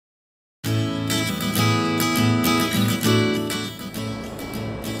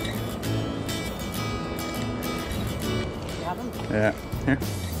Yeah. Here.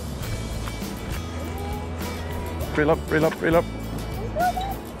 Reel up, reel up, reel up.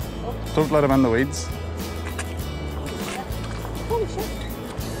 Don't let him in the weeds. Holy shit.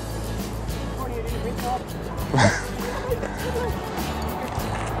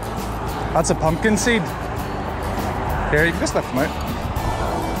 That's a pumpkin seed. Here, you can just lift them out.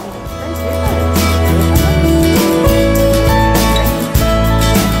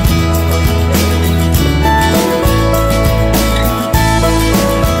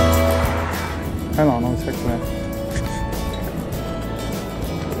 Hang on, I'll check that.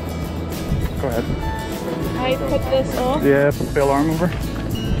 Go ahead. I put this off. Yeah, put the alarm over.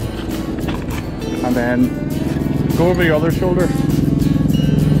 And then go over your other shoulder.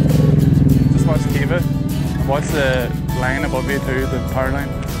 Just watch Kiva. Watch the line above you too, the power line.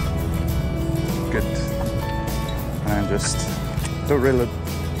 Good. And just don't reel it,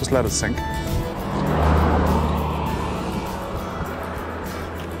 just let it sink.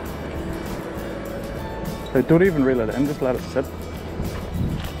 Hey, don't even reel it in, just let it sit.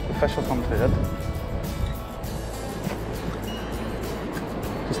 The fish will come to it.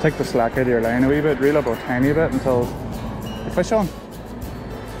 Just take the slack out of your line a wee bit, reel up a tiny bit until the fish on.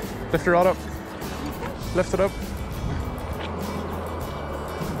 Lift your rod up. Lift it up.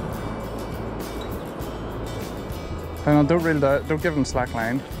 Hang on, don't reel that, don't give him slack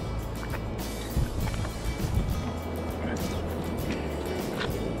line.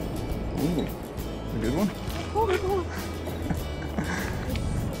 Ooh, a good one.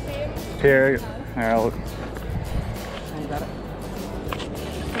 Here, I'll...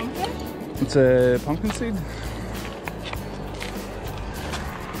 It's a pumpkin seed.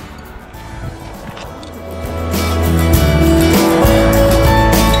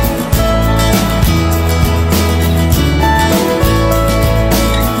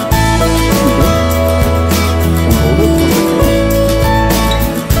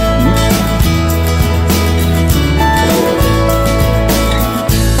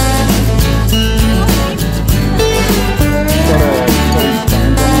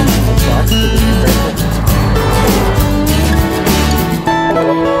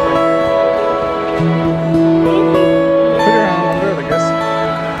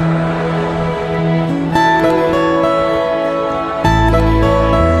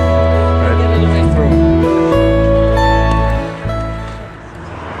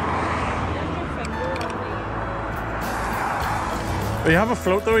 You have a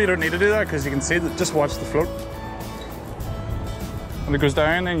float though, you don't need to do that because you can see that, just watch the float. When it goes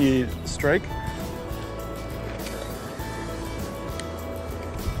down and you strike.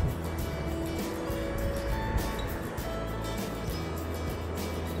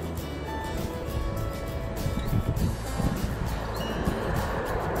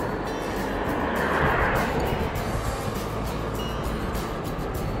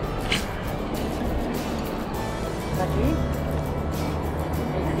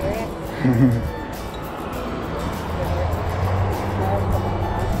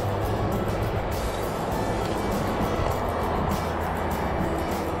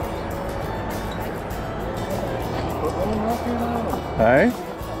 Hey,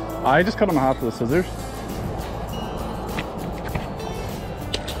 I just cut him half with the scissors.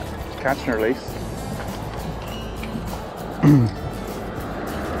 Catch and release.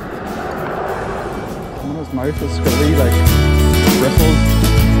 Some of his mouth is gonna be like bristles.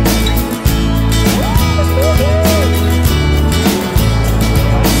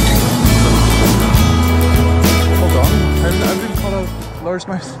 Hold on, I didn't cut a large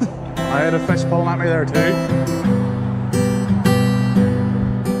mouth. I had a fish pulling at me there too.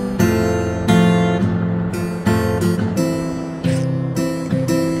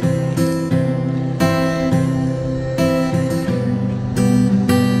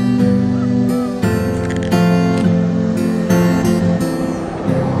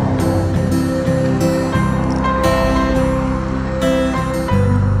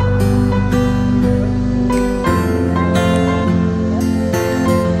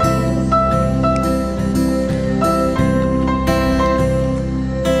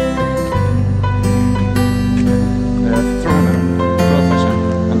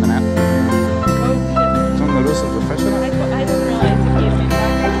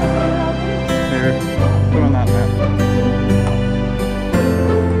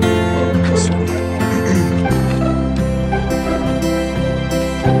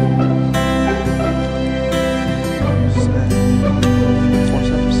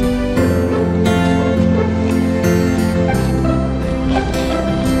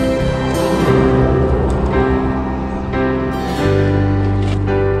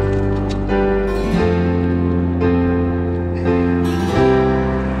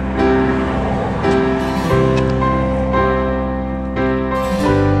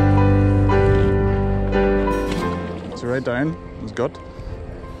 upside down. His gut.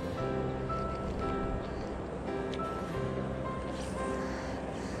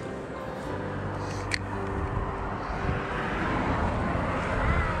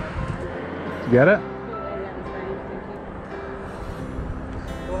 Get it?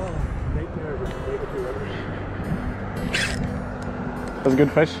 That's a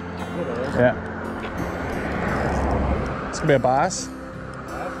good fish. Yeah. It's gonna be a bass.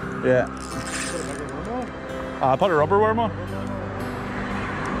 Yeah. I put a rubber worm on.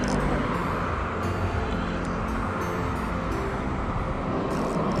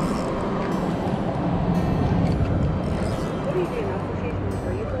 What are you doing now?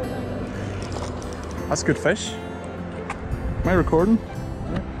 Are you going? That's good fish. Am I recording?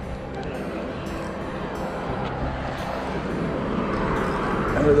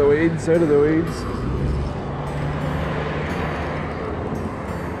 Out of the weeds, out of the weeds.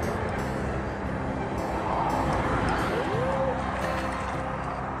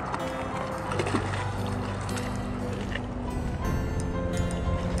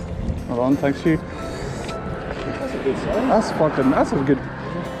 Hold on, thanks you. That's a good size. That's a good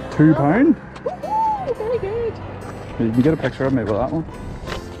 £2. Woohoo! Very good. You can get a picture of me with that one.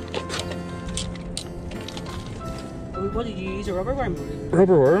 What did you use, a rubber worm?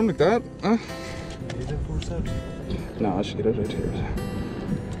 Rubber worm like that? Is it 4 No, I should get it right here.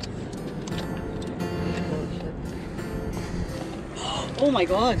 Oh my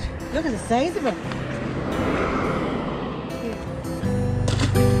god, look at the size of it.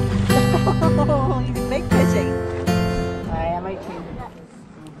 Oh, he's a big fishy. I might change it.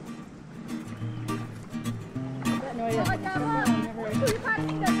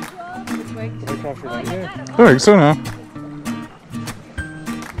 I think so now.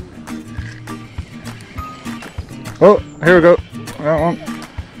 Oh, here we go. Got one.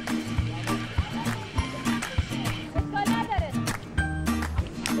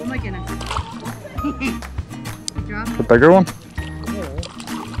 Oh my goodness. The bigger one.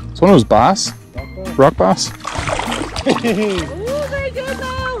 It's one of those bass. Rock bass. Oh, very good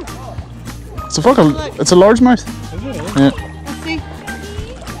now. It's a largemouth. Yeah. Let's see.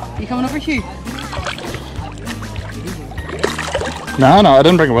 You coming over, Hugh? No, I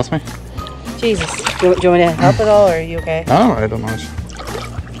didn't bring it with me. Jesus. Do you want me to help at all, or are you okay? No, I don't know.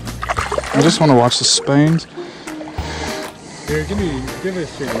 I just want to watch the spoons. Here, give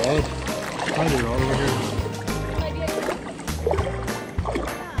us your rod. Find your rod over here.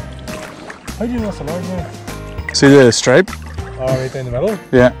 How do you know it's a largemouth? See the stripe? Oh, right down the middle?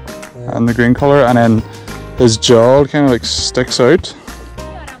 Yeah. And the green colour, and then his jaw kind of like sticks out.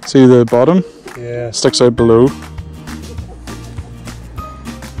 See the bottom? Yeah. Sticks out below.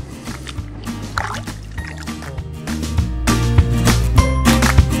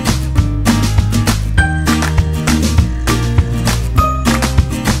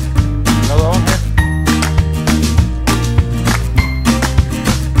 Another one here.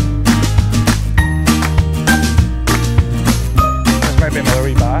 This might be another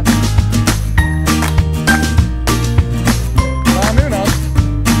wee bass.